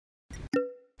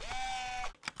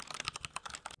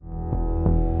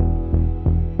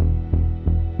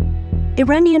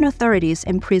Iranian authorities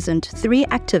imprisoned 3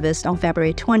 activists on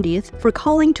February 20th for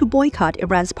calling to boycott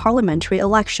Iran's parliamentary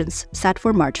elections set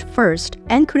for March 1st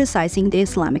and criticizing the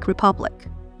Islamic Republic.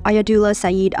 Ayatollah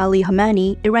Sayyid Ali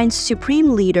Khamenei, Iran's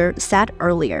supreme leader, said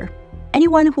earlier,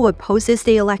 "Anyone who opposes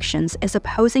the elections is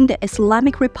opposing the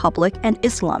Islamic Republic and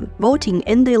Islam. Voting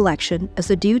in the election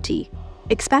is a duty."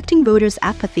 Expecting voters'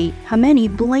 apathy, Khamenei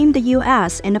blamed the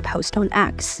US in a post on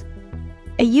X.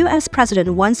 A US president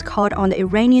once called on the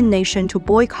Iranian nation to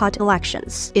boycott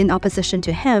elections. In opposition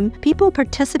to him, people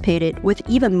participated with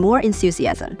even more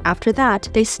enthusiasm. After that,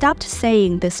 they stopped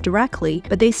saying this directly,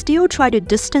 but they still try to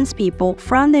distance people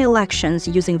from the elections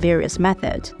using various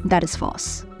methods. That is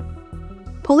false.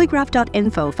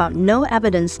 Polygraph.info found no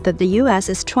evidence that the US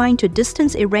is trying to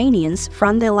distance Iranians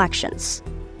from the elections.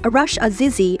 Arash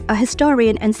Azizi, a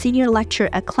historian and senior lecturer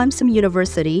at Clemson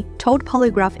University, told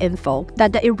Polygraph Info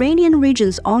that the Iranian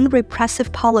region's own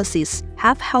repressive policies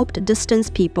have helped distance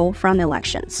people from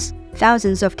elections.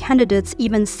 Thousands of candidates,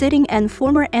 even sitting and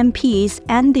former MPs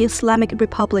and the Islamic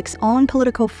Republic's own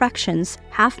political fractions,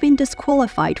 have been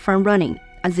disqualified from running,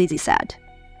 Azizi said.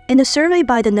 In a survey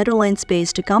by the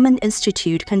Netherlands-based Government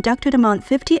Institute conducted among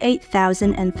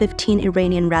 58,015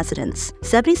 Iranian residents,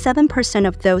 77%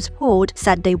 of those polled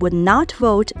said they would not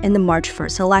vote in the March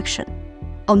 1st election.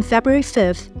 On February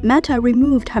 5th, Meta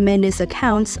removed Khamenei's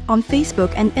accounts on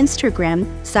Facebook and Instagram,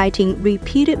 citing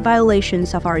repeated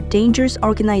violations of our dangerous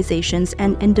organizations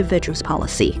and individuals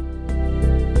policy.